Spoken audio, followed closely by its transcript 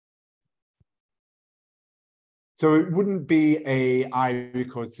So it wouldn't be a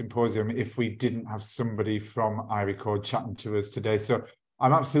iRecord symposium if we didn't have somebody from iRecord chatting to us today. So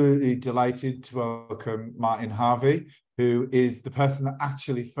I'm absolutely delighted to welcome Martin Harvey, who is the person that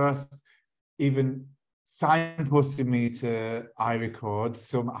actually first even signposted me to iRecord.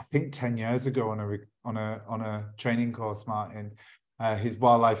 So I think 10 years ago on a training course, Martin, his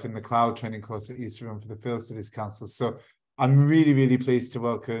Wildlife in the Cloud training course that he used to run for the Field Studies Council. So I'm really, really pleased to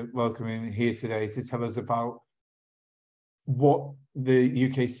welcome him here today to tell us about what the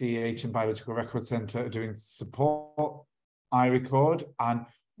UKCH and Biological Record Centre are doing to support iRecord and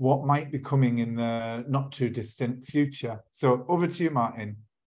what might be coming in the not too distant future. So over to you, Martin.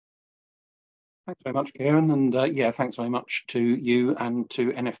 Thanks very much, Kieran, and yeah, thanks very much to you and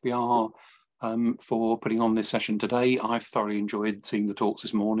to NFBR for putting on this session today. I've thoroughly enjoyed seeing the talks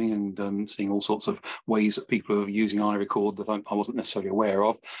this morning and seeing all sorts of ways that people are using iRecord that I wasn't necessarily aware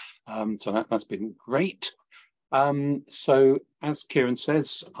of. So that's been great. So as Kieran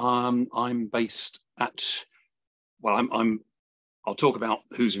says, I'm based at, well, I'll talk about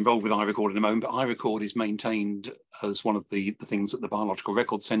who's involved with iRecord in a moment, but iRecord is maintained as one of the things that the Biological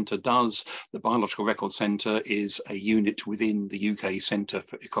Record Centre does. The Biological Record Centre is a unit within the UK Centre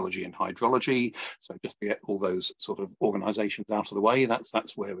for Ecology and Hydrology. So just to get all those sort of organisations out of the way, that's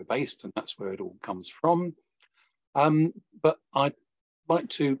where we're based and that's where it all comes from. But I'd like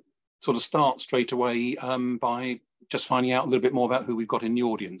to sort of start straight away by just finding out a little bit more about who we've got in the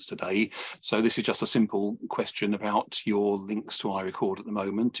audience today. So this is just a simple question about your links to iRecord at the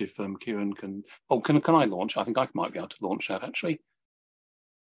moment. If Kieran can, oh, can I launch? I think I might be able to launch that actually.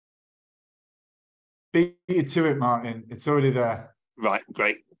 Beat you to it, Martin. It's already there. Right,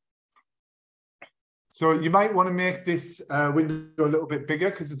 great. So you might want to make this window a little bit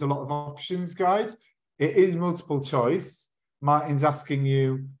bigger because there's a lot of options, guys. It is multiple choice. Martin's asking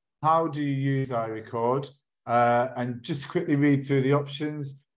you, how do you use iRecord? And just quickly read through the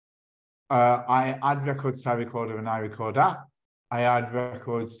options. I add records to iRecord of an iRecord app. I add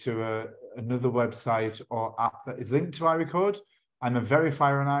records to another website or app that is linked to iRecord. I'm a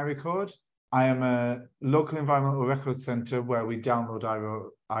verifier on iRecord. I am a local environmental records centre where we download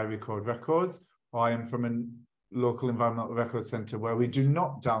iRecord records. Or I am from a local environmental records centre where we do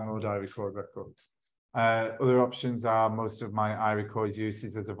not download iRecord records. Other options are most of my iRecord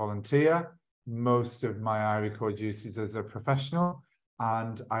uses as a volunteer. Most of my iRecord uses as a professional,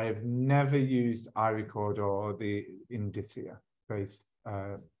 and I have never used iRecord or the Indicia-based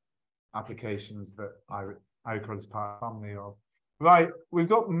applications that iRecord is part of the family of. Right, we've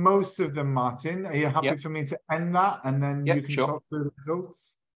got most of them, Martin. Are you happy for me to end that, and then you can talk through the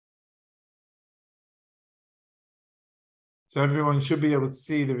results? So everyone should be able to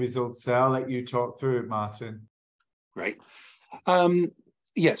see the results there. I'll let you talk through it, Martin. Great.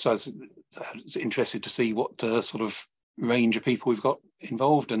 Yes, I was interested to see what sort of range of people we've got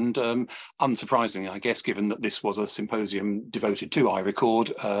involved, and unsurprisingly, I guess, given that this was a symposium devoted to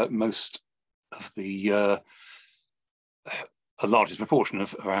iRecord, most of the largest proportion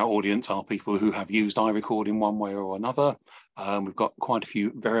of our audience are people who have used iRecord in one way or another. We've got quite a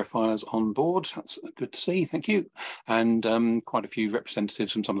few verifiers on board. That's good to see, thank you. And quite a few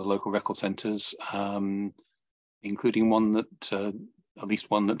representatives from some of the local record centres, including one that at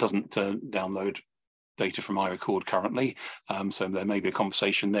least one that doesn't download data from iRecord currently. So there may be a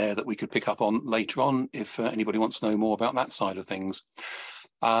conversation there that we could pick up on later on if anybody wants to know more about that side of things.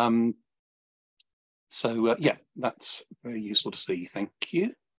 So yeah, that's very useful to see. Thank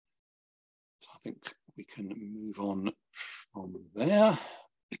you. So I think we can move on from there.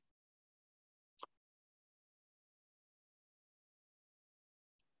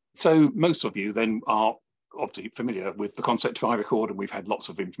 So most of you then are obviously familiar with the concept of iRecord, and we've had lots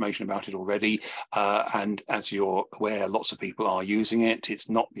of information about it already. And as you're aware, lots of people are using it. It's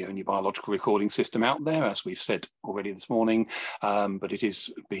not the only biological recording system out there, as we've said already this morning, but it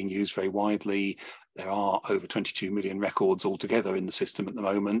is being used very widely. There are over 22 million records altogether in the system at the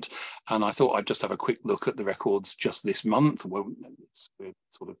moment. And I thought I'd just have a quick look at the records just this month. We're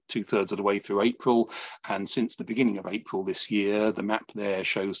sort of 2/3 of the way through April. And since the beginning of April this year, the map there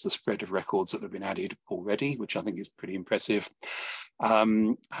shows the spread of records that have been added already, which I think is pretty impressive.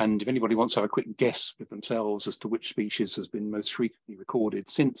 And if anybody wants to have a quick guess with themselves as to which species has been most frequently recorded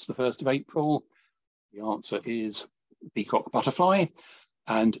since the 1st of April, the answer is peacock butterfly.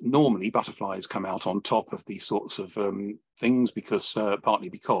 And normally butterflies come out on top of these sorts of things because partly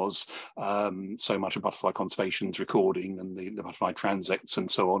because so much of butterfly conservation's recording and the butterfly transects and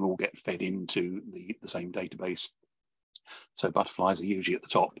so on all get fed into the same database. So butterflies are usually at the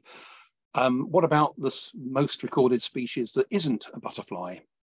top. What about the most recorded species that isn't a butterfly?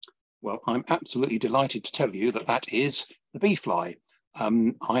 Well, I'm absolutely delighted to tell you that that is the bee fly.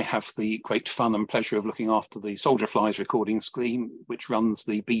 I have the great fun and pleasure of looking after the soldier flies recording scheme, which runs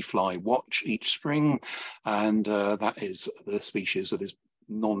the bee fly watch each spring. And that is the species that is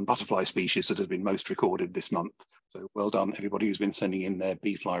non-butterfly species that has been most recorded this month. So well done, everybody who's been sending in their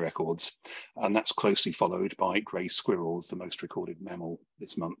bee fly records. And that's closely followed by grey squirrels, the most recorded mammal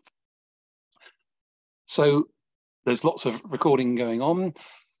this month. So there's lots of recording going on.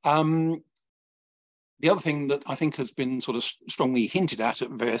 The other thing that I think has been sort of strongly hinted at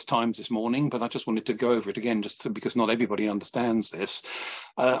various times this morning, but I just wanted to go over it again because not everybody understands this,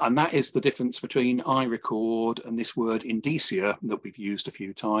 and that is the difference between iRecord and this word Indicia that we've used a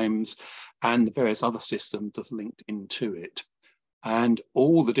few times, and the various other systems that are linked into it. And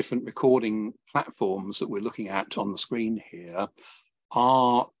all the different recording platforms that we're looking at on the screen here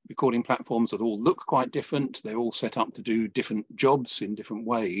are recording platforms that all look quite different. They're all set up to do different jobs in different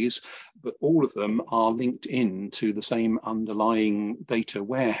ways, but all of them are linked in to the same underlying data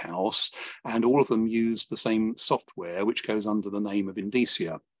warehouse, and all of them use the same software, which goes under the name of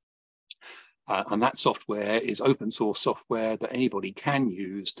Indicia. And that software is open source software that anybody can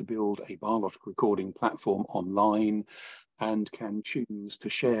use to build a biological recording platform online, and can choose to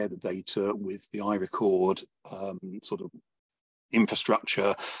share the data with the iRecord sort of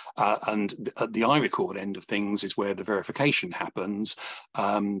infrastructure, and at the iRecord end of things is where the verification happens,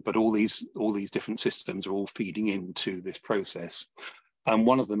 but all these different systems are all feeding into this process. And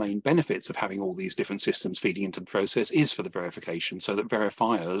one of the main benefits of having all these different systems feeding into the process is for the verification, so that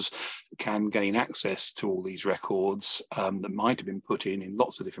verifiers can gain access to all these records that might have been put in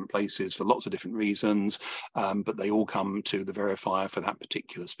lots of different places for lots of different reasons, but they all come to the verifier for that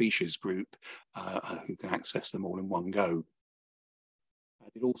particular species group, who can access them all in one go.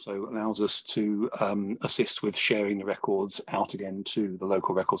 It also allows us to assist with sharing the records out again to the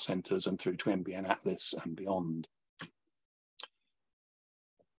local record centres and through to NBN Atlas and beyond.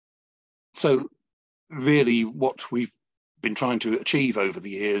 So really what we've been trying to achieve over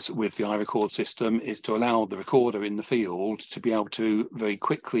the years with the iRecord system is to allow the recorder in the field to be able to very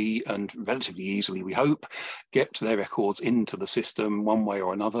quickly and relatively easily, we hope, get their records into the system one way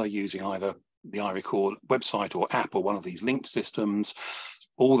or another using either the iRecord website or app or one of these linked systems.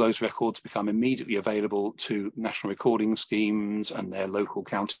 All those records become immediately available to national recording schemes and their local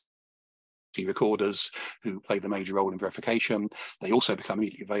county recorders who play the major role in verification. They also become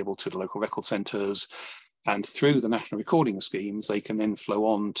immediately available to the local record centres. And through the national recording schemes, they can then flow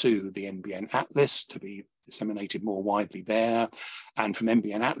on to the NBN Atlas to be disseminated more widely there. And from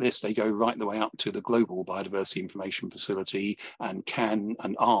NBN Atlas, they go right the way up to the Global Biodiversity Information Facility and can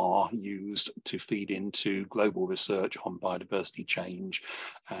and are used to feed into global research on biodiversity change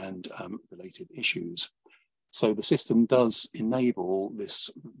and related issues. So the system does enable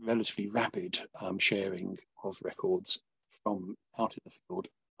this relatively rapid sharing of records from out in the field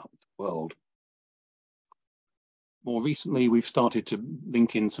up to the world. More recently, we've started to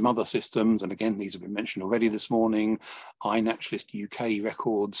link in some other systems, and again, these have been mentioned already this morning. iNaturalist UK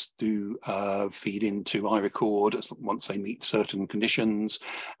records do feed into iRecord once they meet certain conditions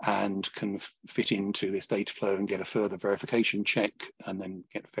and can fit into this data flow and get a further verification check and then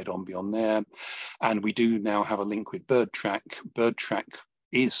get fed on beyond there. And we do now have a link with BirdTrack. BirdTrack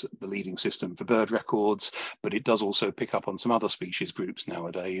is the leading system for bird records, but it does also pick up on some other species groups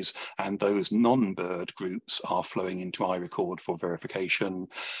nowadays, and those non-bird groups are flowing into iRecord for verification.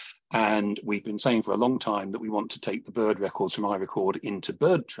 And we've been saying for a long time that we want to take the bird records from iRecord into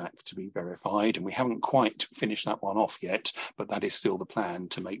BirdTrack to be verified, and we haven't quite finished that one off yet, but that is still the plan,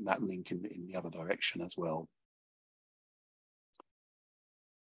 to make that link in the other direction as well.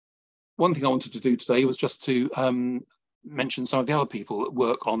 One thing I wanted to do today was just to mention some of the other people that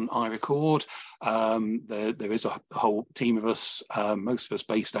work on iRecord. There is a whole team of us, most of us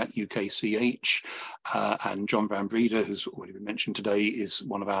based at UKCH, and John Van Breda, who's already been mentioned today, is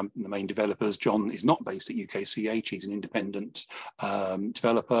one of the main developers. John is not based at UKCH, he's an independent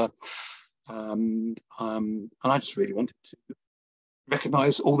developer. And I just really wanted to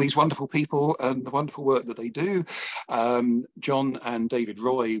recognise all these wonderful people and the wonderful work that they do. John and David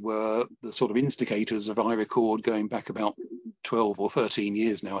Roy were the sort of instigators of iRecord going back about 12 or 13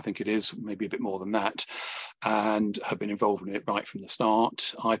 years now, I think it is, maybe a bit more than that, and have been involved in it right from the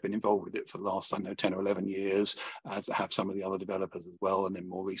start. I've been involved with it for the last, 10 or 11 years, as have some of the other developers as well, and then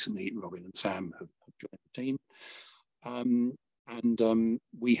more recently Robin and Sam have joined the team.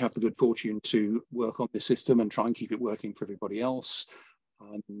 We have the good fortune to work on this system and try and keep it working for everybody else.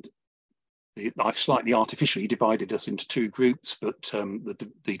 And I've slightly artificially divided us into two groups, but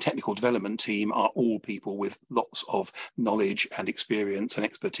the technical development team are all people with lots of knowledge and experience and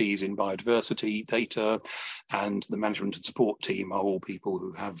expertise in biodiversity data, and the management and support team are all people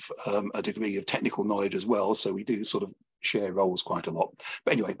who have a degree of technical knowledge as well. So we do sort of share roles quite a lot.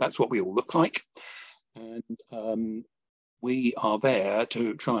 But anyway, that's what we all look like. And we are there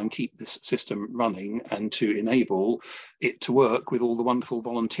to try and keep this system running and to enable it to work with all the wonderful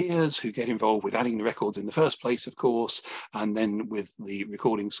volunteers who get involved with adding the records in the first place, of course, and then with the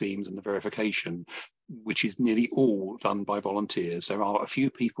recording schemes and the verification, which is nearly all done by volunteers. There are a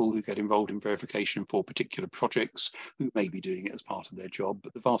few people who get involved in verification for particular projects who may be doing it as part of their job,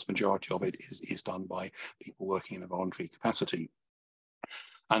 but the vast majority of it is done by people working in a voluntary capacity.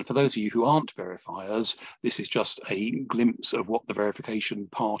 And for those of you who aren't verifiers, this is just a glimpse of what the verification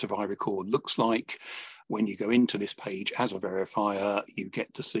part of iRecord looks like. When you go into this page as a verifier, you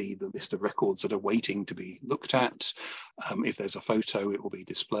get to see the list of records that are waiting to be looked at. If there's a photo, it will be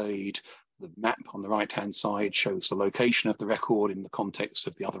displayed. The map on the right-hand side shows the location of the record in the context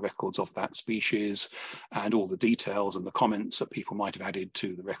of the other records of that species, and all the details and the comments that people might have added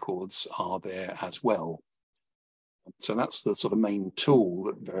to the records are there as well. So that's the sort of main tool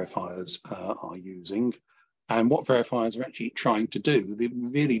that verifiers are using. And what verifiers are actually trying to do,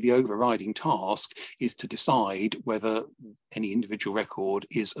 really the overriding task is to decide whether any individual record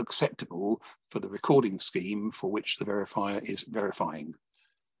is acceptable for the recording scheme for which the verifier is verifying.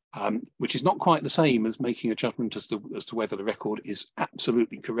 Which is not quite the same as making a judgment as to whether the record is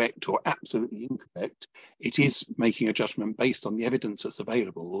absolutely correct or absolutely incorrect. It is making a judgment based on the evidence that's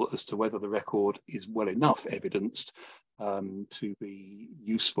available as to whether the record is well enough evidenced to be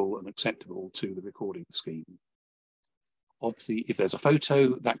useful and acceptable to the recording scheme. Obviously, if there's a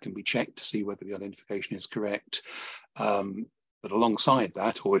photo, that can be checked to see whether the identification is correct. But alongside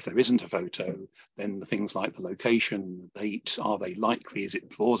that, or if there isn't a photo, then the things like the location, the date, are they likely? Is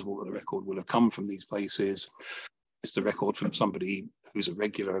it plausible that the record will have come from these places? Is the record from somebody who's a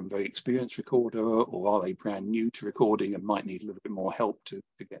regular and very experienced recorder, or are they brand new to recording and might need a little bit more help to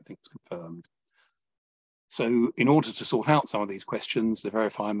get things confirmed? So in order to sort out some of these questions, the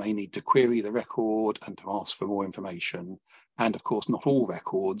verifier may need to query the record and to ask for more information. And of course, not all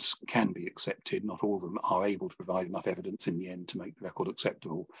records can be accepted. Not all of them are able to provide enough evidence in the end to make the record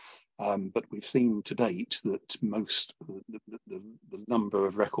acceptable. But we've seen to date that most, the number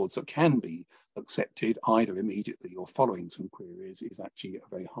of records that can be accepted either immediately or following some queries is actually a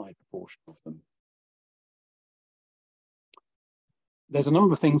very high proportion of them. There's a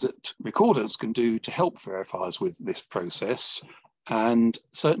number of things that recorders can do to help verifiers with this process. And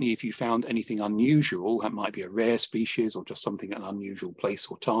certainly if you found anything unusual, that might be a rare species or just something at an unusual place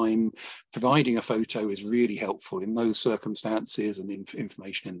or time, providing a photo is really helpful in those circumstances and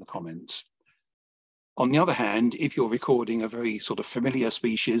information in the comments. On the other hand, if you're recording a very sort of familiar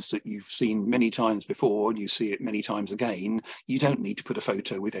species that you've seen many times before and you see it many times again, you don't need to put a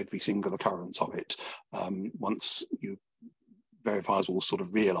photo with every single occurrence of it. Once you verifiers will sort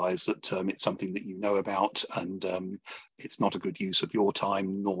of realize that it's something that you know about, and it's not a good use of your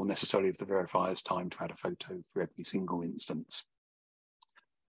time nor necessarily of the verifier's time to add a photo for every single instance.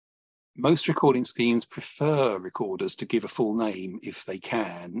 Most recording schemes prefer recorders to give a full name if they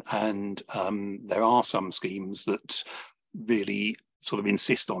can, and there are some schemes that really sort of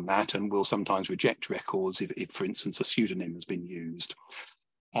insist on that and will sometimes reject records if for instance, a pseudonym has been used.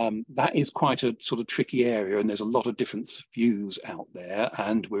 That is quite a sort of tricky area, and there's a lot of different views out there.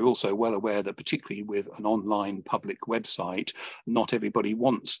 And we're also well aware that particularly with an online public website, not everybody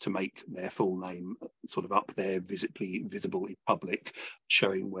wants to make their full name sort of up there visibly visible in public,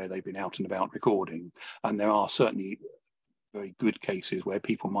 showing where they've been out and about recording. And there are certainly very good cases where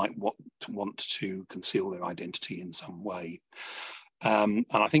people might want to conceal their identity in some way. And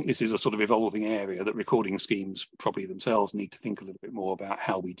I think this is a sort of evolving area that recording schemes probably themselves need to think a little bit more about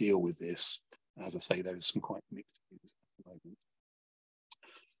how we deal with this. As I say, there is some quite mixed views at the moment.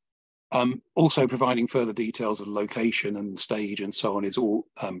 Also providing further details of location and stage and so on is all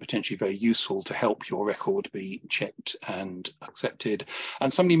potentially very useful to help your record be checked and accepted.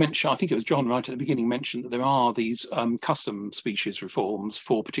 And somebody mentioned, I think it was John right at the beginning, mentioned that there are these custom species reforms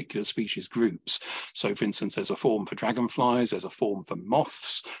for particular species groups. So for instance, there's a form for dragonflies, there's a form for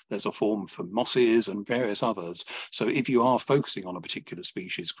moths, there's a form for mosses and various others. So if you are focusing on a particular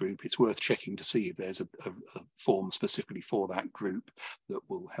species group, it's worth checking to see if there's a form specifically for that group that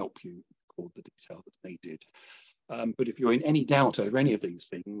will help you record the detail that's needed. But if you're in any doubt over any of these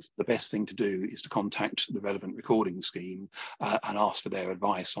things, the best thing to do is to contact the relevant recording scheme and ask for their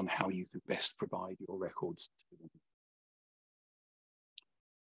advice on how you can best provide your records to them.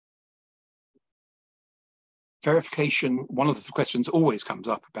 Verification, one of the questions always comes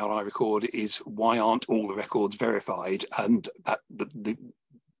up about iRecord is why aren't all the records verified? And that the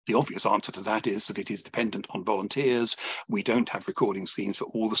obvious answer to that is that it is dependent on volunteers. We don't have recording schemes for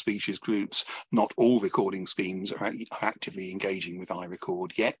all the species groups. Not all recording schemes are actively engaging with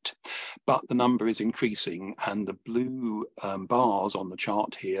iRecord yet, but the number is increasing, and the blue bars on the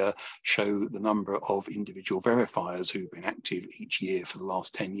chart here show the number of individual verifiers who've been active each year for the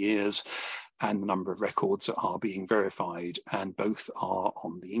last 10 years. And the number of records that are being verified, and both are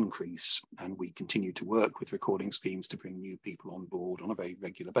on the increase. And we continue to work with recording schemes to bring new people on board on a very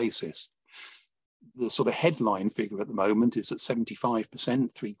regular basis. The sort of headline figure at the moment is that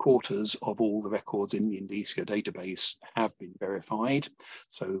 75%, 3/4 of all the records in the Indicia database have been verified.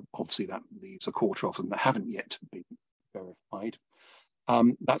 So obviously that leaves 1/4 of them that haven't yet been verified.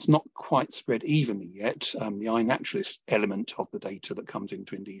 That's not quite spread evenly yet. The iNaturalist element of the data that comes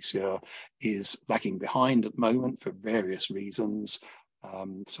into Indicia is lagging behind at the moment for various reasons.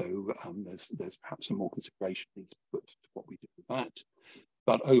 There's perhaps some more consideration needs to put to what we do with that.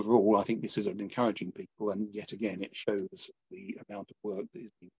 But overall, I think this is an encouraging people, and yet again, it shows the amount of work that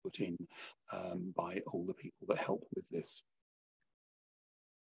is being put in by all the people that help with this.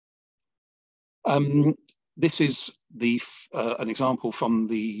 This is an example from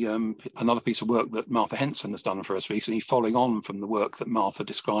another piece of work that Martha Henson has done for us recently, following on from the work that Martha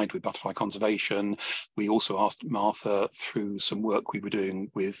described with butterfly conservation. We also asked Martha, through some work we were doing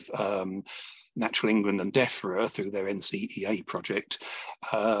with Natural England and DEFRA through their NCEA project,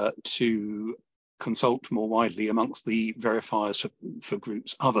 to consult more widely amongst the verifiers for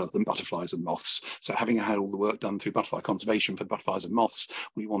groups other than butterflies and moths. So having had all the work done through butterfly conservation for butterflies and moths,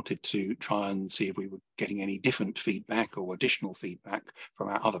 we wanted to try and see if we were getting any different feedback or additional feedback from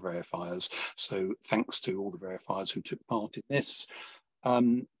our other verifiers. So thanks to all the verifiers who took part in this.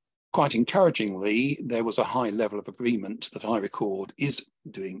 Quite encouragingly, there was a high level of agreement that iRecord is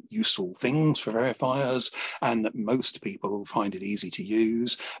doing useful things for verifiers and that most people find it easy to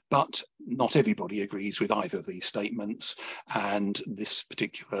use, but not everybody agrees with either of these statements. And this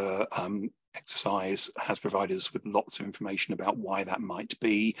particular exercise has provided us with lots of information about why that might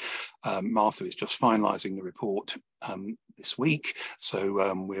be. Martha is just finalising the report this week,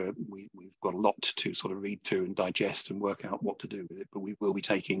 so we've got a lot to sort of read through and digest and work out what to do with it, but we will be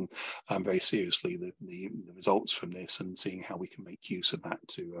taking very seriously the results from this and seeing how we can make use of that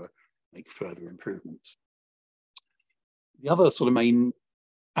to make further improvements. The other sort of main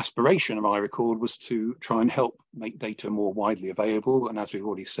aspiration of iRecord was to try and help make data more widely available, and as we've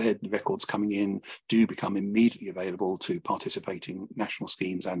already said, the records coming in do become immediately available to participating national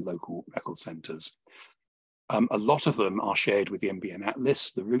schemes and local record centres. A lot of them are shared with the NBN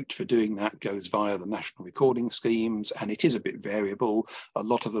Atlas. The route for doing that goes via the national recording schemes, and it is a bit variable. A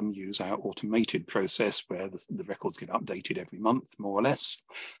lot of them use our automated process where the records get updated every month, more or less.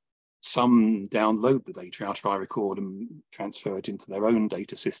 Some download the data out of iRecord and transfer it into their own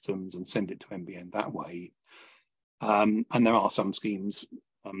data systems and send it to NBN that way. And there are some schemes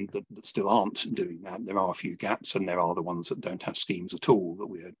that still aren't doing that. There are a few gaps, and there are the ones that don't have schemes at all that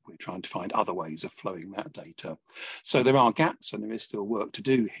we're trying to find other ways of flowing that data. So there are gaps and there is still work to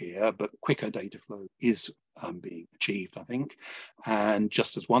do here, but quicker data flow is being achieved, I think. And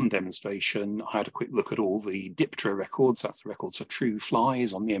just as one demonstration, I had a quick look at all the Diptera records. That's the records for true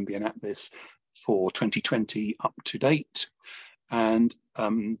flies on the NBN Atlas for 2020 up to date. And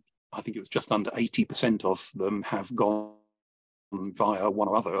I think it was just under 80% of them have gone via one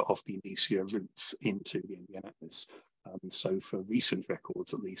or other of the Indicia routes into the NBN Atlas. So for recent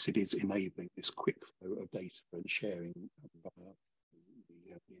records, at least, it is enabling this quick flow of data and sharing via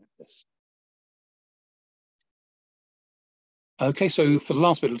the Atlas. Okay, so for the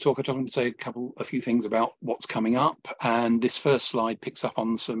last bit of the talk, I just want to say a few things about what's coming up. And this first slide picks up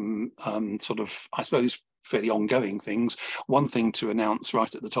on some sort of, I suppose, fairly ongoing things. One thing to announce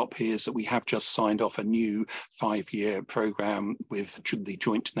right at the top here is that we have just signed off a new 5-year programme with the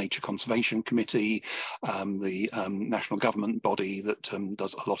Joint Nature Conservation Committee, the national government body that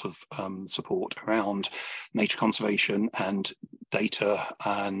does a lot of support around nature conservation and data,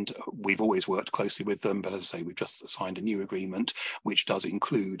 and we've always worked closely with them, but as I say, we've just signed a new agreement which does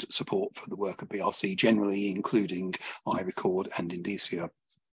include support for the work of BRC generally, including iRecord and Indicia.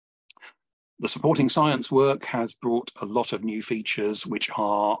 The supporting science work has brought a lot of new features which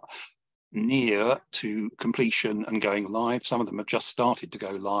are near to completion and going live. Some of them have just started to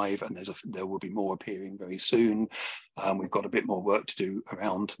go live, and there will be more appearing very soon. We've got a bit more work to do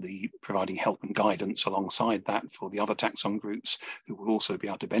around providing help and guidance alongside that for the other taxon groups who will also be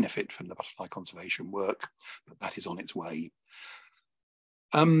able to benefit from the butterfly conservation work, but that is on its way.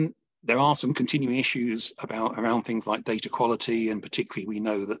 There are some continuing issues around things like data quality, and particularly we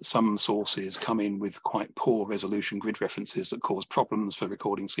know that some sources come in with quite poor resolution grid references that cause problems for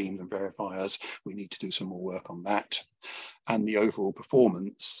recording schemes and verifiers. We need to do some more work on that. And the overall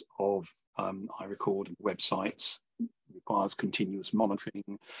performance of iRecord and websites requires continuous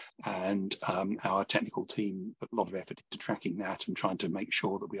monitoring, and our technical team put a lot of effort into tracking that and trying to make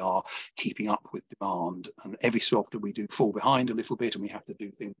sure that we are keeping up with demand. And every so often we do fall behind a little bit, and we have to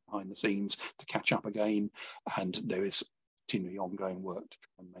do things behind the scenes to catch up again, and there is continually ongoing work to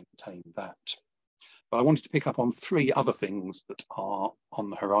try and maintain that. But I wanted to pick up on three other things that are on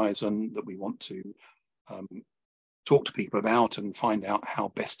the horizon that we want to talk to people about and find out how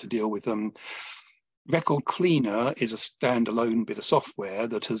best to deal with them. Record Cleaner is a standalone bit of software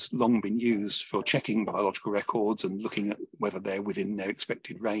that has long been used for checking biological records and looking at whether they're within their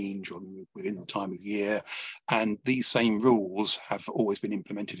expected range or within the time of year. And these same rules have always been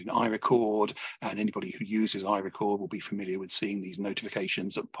implemented in iRecord, and anybody who uses iRecord will be familiar with seeing these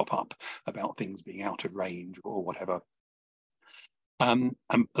notifications that pop up about things being out of range or whatever. And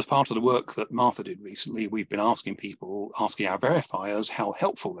as part of the work that Martha did recently, we've been asking our verifiers how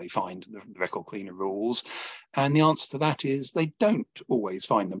helpful they find the Record Cleaner rules. And the answer to that is they don't always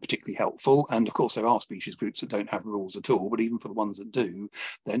find them particularly helpful. And of course, there are species groups that don't have rules at all, but even for the ones that do,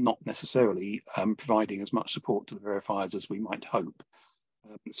 they're not necessarily providing as much support to the verifiers as we might hope.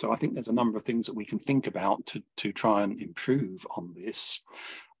 So I think there's a number of things that we can think about to try and improve on this.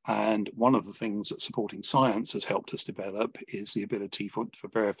 And one of the things that Supporting Science has helped us develop is the ability for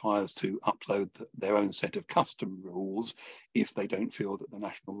verifiers to upload their own set of custom rules if they don't feel that the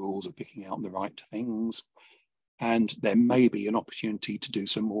national rules are picking out the right things. And there may be an opportunity to do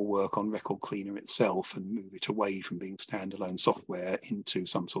some more work on Record Cleaner itself and move it away from being standalone software into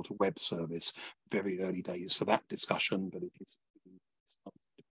some sort of web service. Very early days for that discussion, but it is.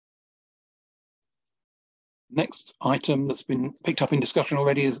 Next item that's been picked up in discussion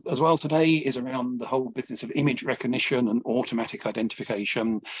already as well today is around the whole business of image recognition and automatic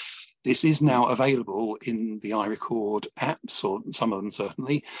identification. This is now available in the iRecord apps, or some of them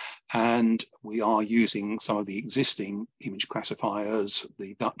certainly, and we are using some of the existing image classifiers.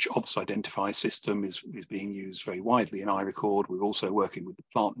 The Dutch OBS Identify system is being used very widely in iRecord. We're also working with the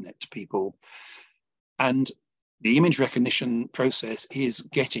PlantNet people. And the image recognition process is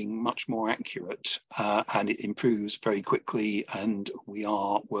getting much more accurate and it improves very quickly. And we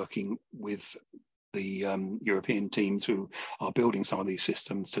are working with the European teams who are building some of these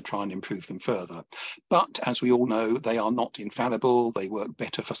systems to try and improve them further. But as we all know, they are not infallible. They work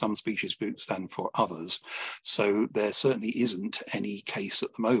better for some species groups than for others. So there certainly isn't any case at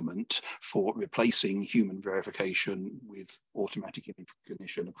the moment for replacing human verification with automatic image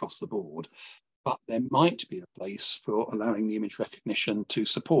recognition across the board. But there might be a place for allowing the image recognition to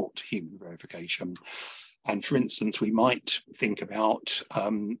support human verification. And for instance, we might think about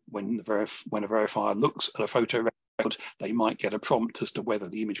when a verifier looks at a photo record, they might get a prompt as to whether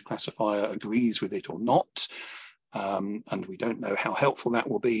the image classifier agrees with it or not. And we don't know how helpful that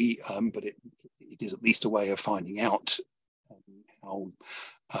will be, but it is at least a way of finding out how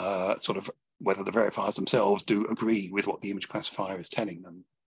whether the verifiers themselves do agree with what the image classifier is telling them.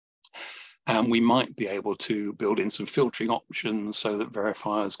 And we might be able to build in some filtering options so that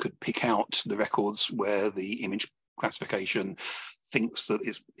verifiers could pick out the records where the image classification thinks that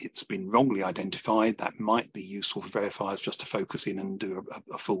it's been wrongly identified. That might be useful for verifiers just to focus in and do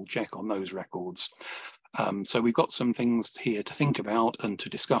a full check on those records. So we've got some things here to think about and to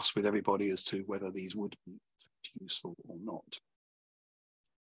discuss with everybody as to whether these would be useful or not.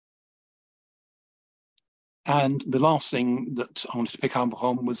 And the last thing that I wanted to pick up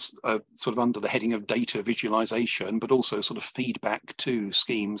on was sort of under the heading of data visualization, but also sort of feedback to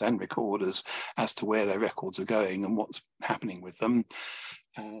schemes and recorders as to where their records are going and what's happening with them.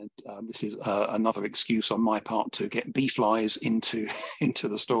 And this is another excuse on my part to get bee flies into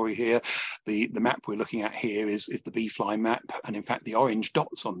the story here. The map we're looking at here is the bee fly map, and in fact the orange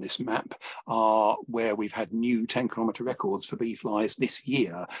dots on this map are where we've had new 10-kilometre records for bee flies this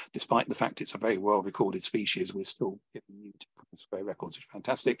year. Despite the fact it's a very well recorded species, we're still getting new 10-kilometre square records, which is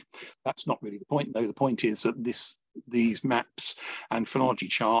fantastic. That's not really the point though. The point is that these maps and phonology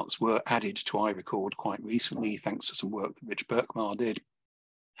charts were added to iRecord quite recently thanks to some work that Rich Birkmar did.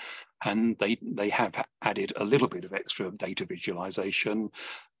 And they have added a little bit of extra data visualization,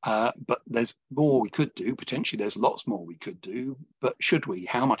 but there's more we could do. Potentially there's lots more we could do, but should we?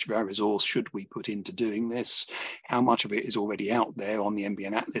 How much of our resource should we put into doing this? How much of it is already out there on the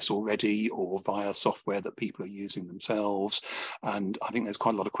NBN Atlas already, or via software that people are using themselves? And I think there's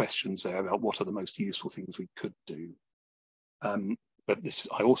quite a lot of questions there about what are the most useful things we could do. But this,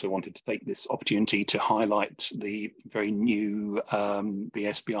 I also wanted to take this opportunity to highlight the very new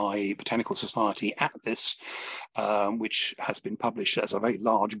BSBI Botanical Society Atlas, which has been published as a very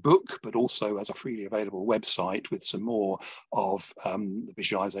large book, but also as a freely available website with some more of the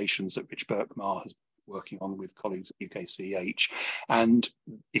visualizations that Rich Berkmar has working on with colleagues at UKCH. And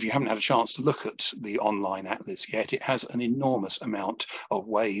if you haven't had a chance to look at the online atlas yet, it has an enormous amount of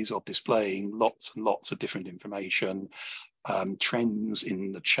ways of displaying lots and lots of different information, trends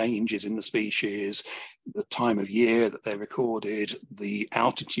in the changes in the species, the time of year that they're recorded, the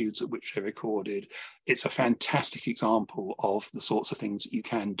altitudes at which they're recorded. It's a fantastic example of the sorts of things that you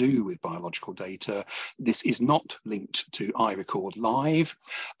can do with biological data. This is not linked to iRecord Live.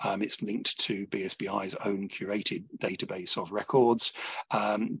 It's linked to BSBI's own curated database of records,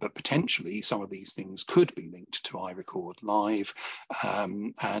 but potentially some of these things could be linked to iRecord Live.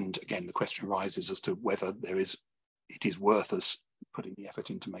 And again, the question arises as to whether it is worth us putting the effort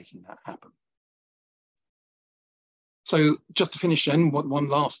into making that happen. So just to finish then, one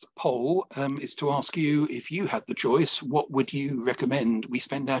last poll is to ask you, if you had the choice, what would you recommend we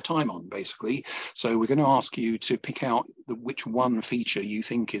spend our time on, basically? So we're going to ask you to pick out which one feature you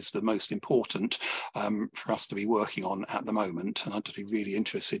think is the most important for us to be working on at the moment. And I'd just be really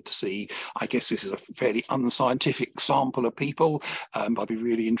interested to see, I guess this is a fairly unscientific sample of people, but I'd be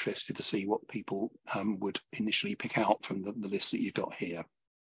really interested to see what people would initially pick out from the list that you've got here.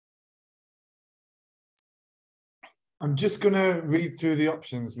 I'm just going to read through the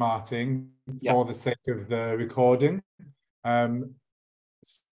options, Martin, for the sake of the recording.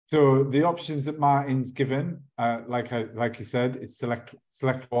 So the options that Martin's given, like you said, it's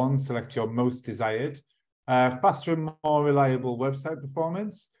select one, select your most desired. Faster and more reliable website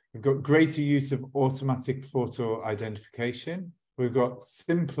performance. We've got greater use of automatic photo identification. We've got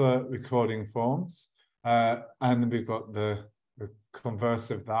simpler recording forms. And we've got the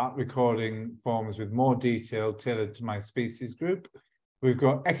converse of that, recording forms with more detail tailored to my species group. We've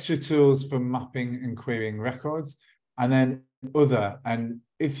got extra tools for mapping and querying records, and then other. And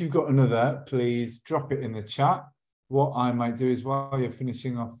if you've got another, please drop it in the chat. What I might do is, while you're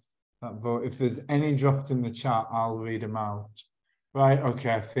finishing off that vote, if there's any dropped in the chat, I'll read them out. Right,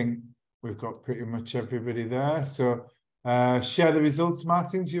 okay, I think we've got pretty much everybody there. So share the results.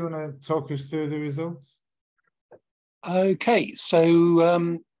 Martin, do you want to talk us through the results? Okay,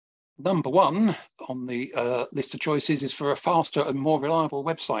 so number one on the list of choices is for a faster and more reliable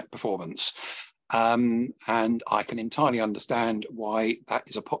website performance. And I can entirely understand why that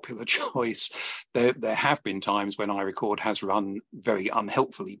is a popular choice. There have been times when iRecord has run very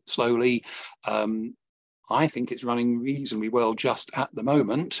unhelpfully slowly. I think it's running reasonably well just at the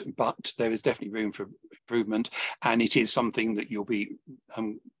moment, but there is definitely room for improvement. And it is something that you'll be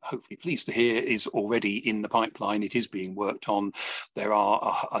hopefully pleased to hear is already in the pipeline. It is being worked on. There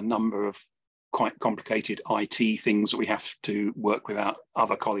are a number of quite complicated IT things that we have to work with our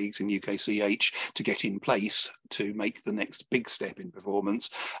other colleagues in UKCH to get in place to make the next big step in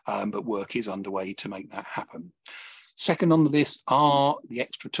performance, but work is underway to make that happen. Second on the list are the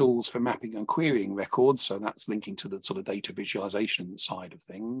extra tools for mapping and querying records. So that's linking to the sort of data visualization side of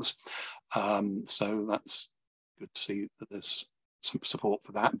things. So that's good to see that there's some support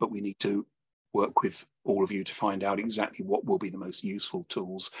for that, but we need to work with all of you to find out exactly what will be the most useful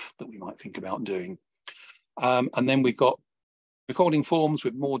tools that we might think about doing. And then we've got recording forms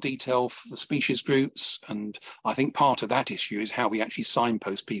with more detail for the species groups. And I think part of that issue is how we actually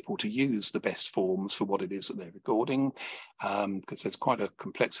signpost people to use the best forms for what it is that they're recording, because there's quite a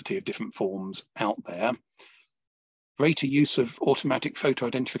complexity of different forms out there. Greater use of automatic photo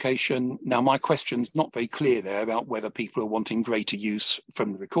identification. Now, my question's not very clear there about whether people are wanting greater use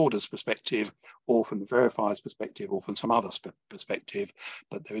from the recorder's perspective or from the verifier's perspective or from some other perspective,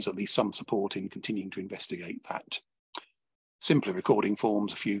 but there is at least some support in continuing to investigate that. Simpler recording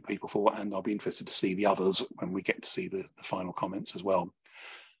forms, a few people for, and I'll be interested to see the others when we get to see the final comments as well.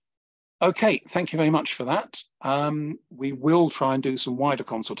 Okay, thank you very much for that. We will try and do some wider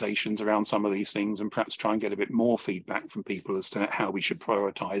consultations around some of these things and perhaps try and get a bit more feedback from people as to how we should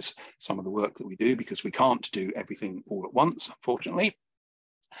prioritise some of the work that we do, because we can't do everything all at once, unfortunately.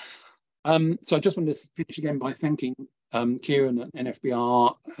 So I just wanted to finish again by thanking Kieran at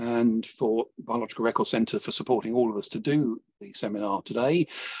NFBR and for Biological Record Centre for supporting all of us to do the seminar today.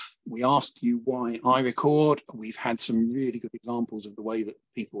 We asked you why iRecord. We've had some really good examples of the way that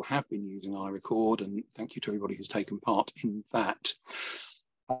people have been using iRecord, and thank you to everybody who's taken part in that.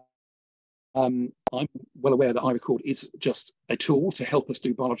 I'm well aware that iRecord is just a tool to help us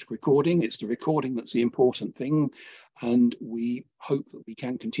do biological recording. It's the recording that's the important thing, and we hope that we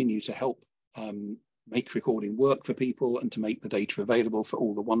can continue to help make recording work for people and to make the data available for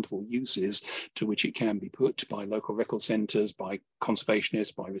all the wonderful uses to which it can be put by local record centres, by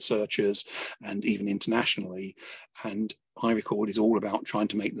conservationists, by researchers, and even internationally. And iRecord is all about trying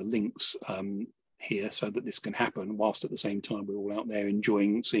to make the links here so that this can happen, whilst at the same time we're all out there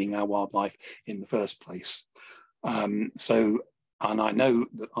enjoying seeing our wildlife in the first place. And I know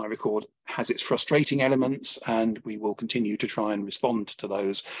that iRecord has its frustrating elements, and we will continue to try and respond to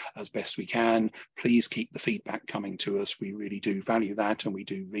those as best we can. Please keep the feedback coming to us. We really do value that, and we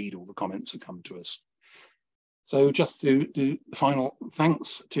do read all the comments that come to us. So just to do the final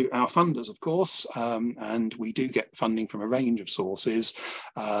thanks to our funders, of course, and we do get funding from a range of sources,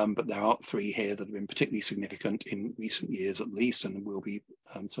 but there are 3 here that have been particularly significant in recent years at least, and will be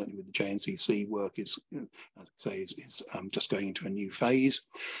certainly with the JNCC work is, as I say, is just going into a new phase.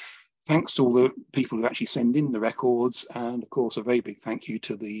 Thanks to all the people who actually send in the records, and of course a very big thank you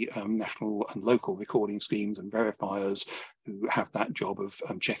to the national and local recording schemes and verifiers who have that job of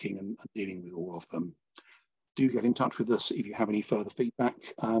checking and dealing with all of them. Do get in touch with us if you have any further feedback.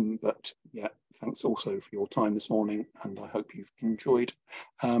 But yeah, thanks also for your time this morning, and I hope you've enjoyed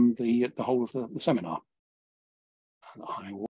the whole of the seminar. And I will